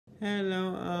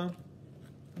Hello,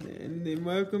 and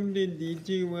welcome to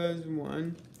DG Wells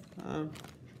 1.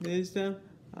 This time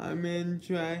I'm gonna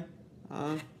try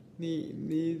these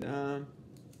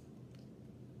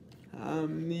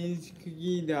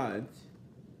cookie dots.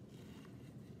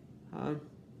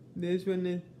 This one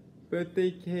is birthday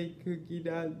cake cookie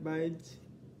dot bites,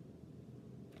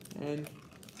 and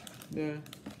the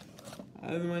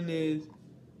other one is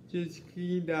just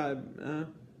cookie dot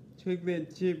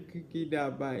chocolate chip cookie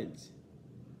dot bites.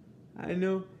 I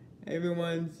know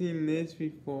everyone's seen this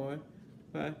before,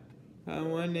 but I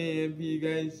wonder if you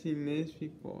guys seen this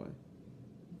before,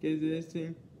 because this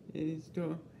thing is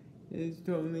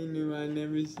totally new. I've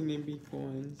never seen it before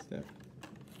and stuff.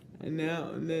 And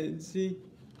now let's see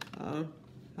how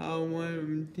one of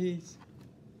them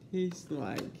tastes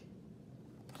like.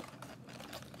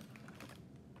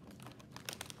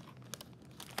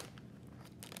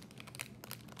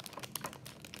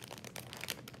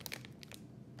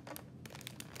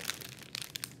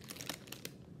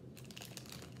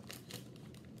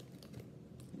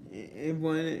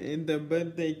 If the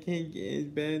birthday cake is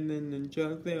better than the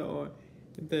chocolate, or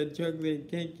if the chocolate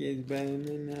cake is better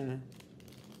than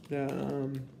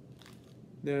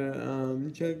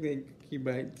the chocolate cookie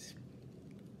bites.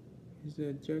 Is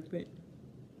the chocolate?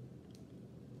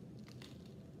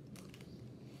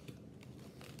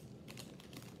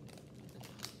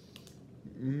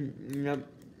 Yep.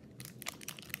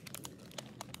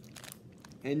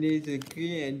 And there's a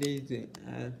cookie, and there's a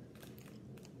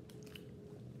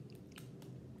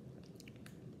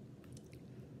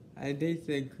I taste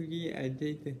the cookie, I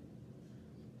taste the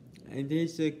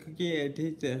cookie, I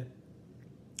taste the,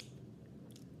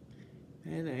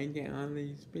 man, I can't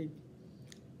hardly speak.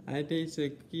 I taste the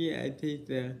cookie, I taste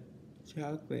the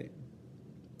chocolate.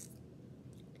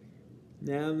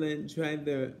 Now let's try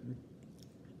the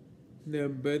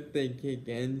birthday cake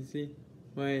and see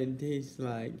what it tastes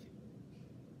like.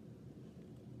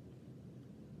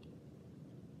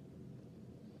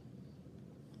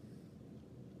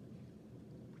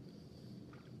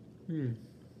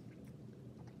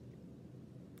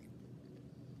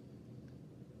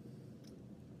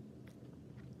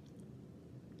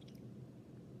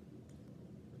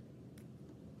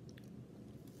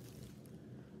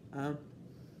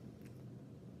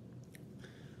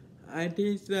 I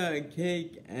taste the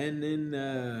cake and then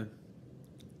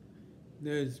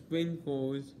the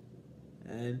sprinkles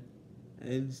and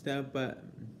stuff, but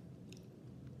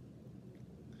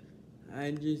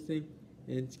I just think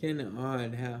it's kind of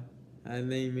odd how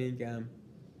they make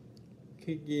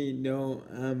cookie dough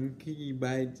cookie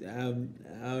bites out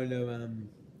of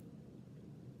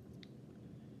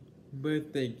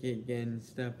birthday cake and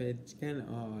stuff. It's kind of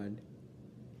odd.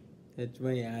 That's the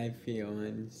way I feel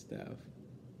and stuff.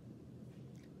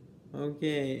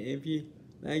 Okay, if you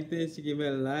like this, give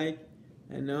it a like,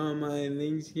 and all my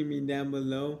links can be down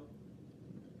below.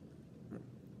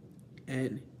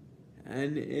 And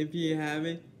if you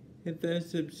haven't, hit the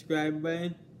subscribe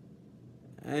button.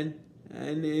 And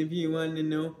if you want to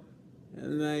know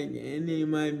like any of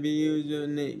my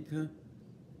videos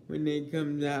when it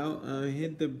comes out,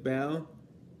 hit the bell.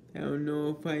 That'll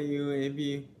notify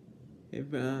you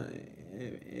if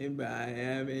I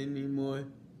have any more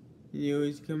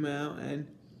videos come out. And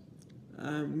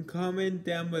comment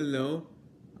down below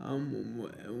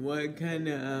what kind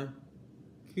of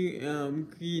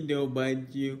cookie dough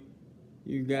bites you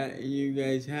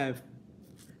guys have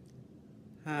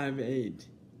ate,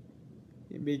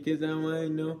 because I want to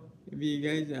know if you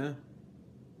guys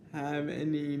have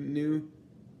any new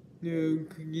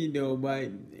cookie dough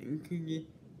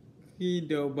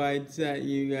bites that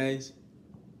you guys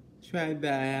tried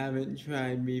that I haven't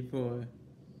tried before.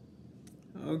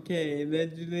 Okay,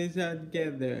 let's do this out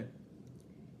together.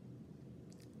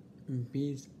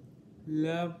 Peace,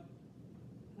 love,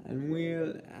 and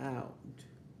we're out.